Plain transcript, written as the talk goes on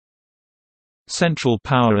Central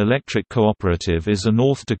Power Electric Cooperative is a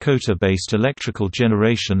North Dakota-based electrical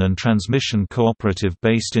generation and transmission cooperative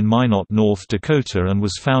based in Minot, North Dakota and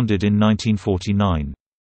was founded in 1949.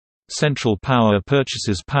 Central Power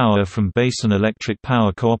purchases power from Basin Electric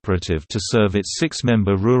Power Cooperative to serve its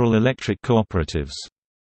 6-member rural electric cooperatives.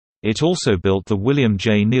 It also built the William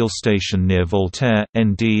J. Neal Station near Voltaire,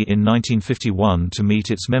 ND in 1951 to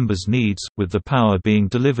meet its members' needs, with the power being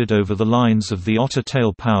delivered over the lines of the Otter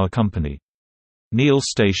Tail Power Company. Neal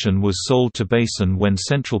Station was sold to Basin when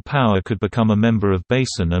Central Power could become a member of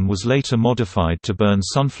Basin and was later modified to burn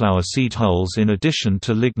sunflower seed hulls in addition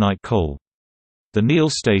to lignite coal. The Neal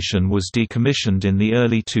Station was decommissioned in the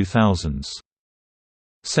early 2000s.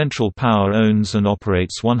 Central Power owns and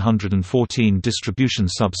operates 114 distribution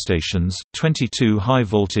substations, 22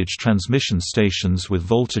 high-voltage transmission stations with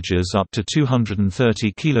voltages up to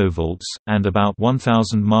 230 kV, and about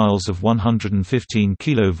 1,000 miles of 115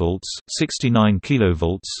 kV, 69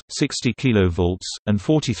 kV, 60 kV, and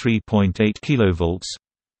 43.8 kV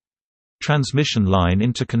transmission line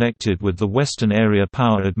interconnected with the Western Area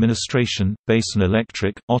Power Administration, Basin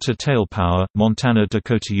Electric, Otter Tail Power, Montana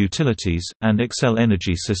Dakota Utilities, and Xcel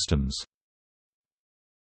Energy Systems.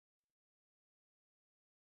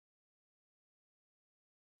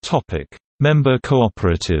 Member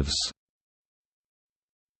cooperatives: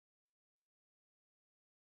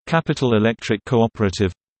 Capital Electric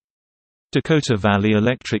Cooperative, Dakota Valley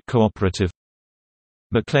Electric Cooperative,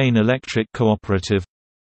 McLean Electric Cooperative,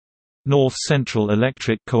 North Central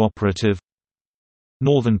Electric Cooperative,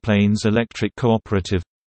 Northern Plains Electric Cooperative,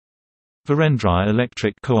 Verendrye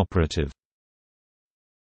Electric Cooperative.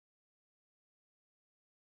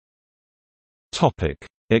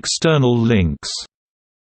 External links: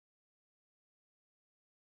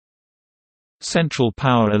 Central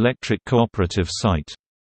Power Electric Cooperative site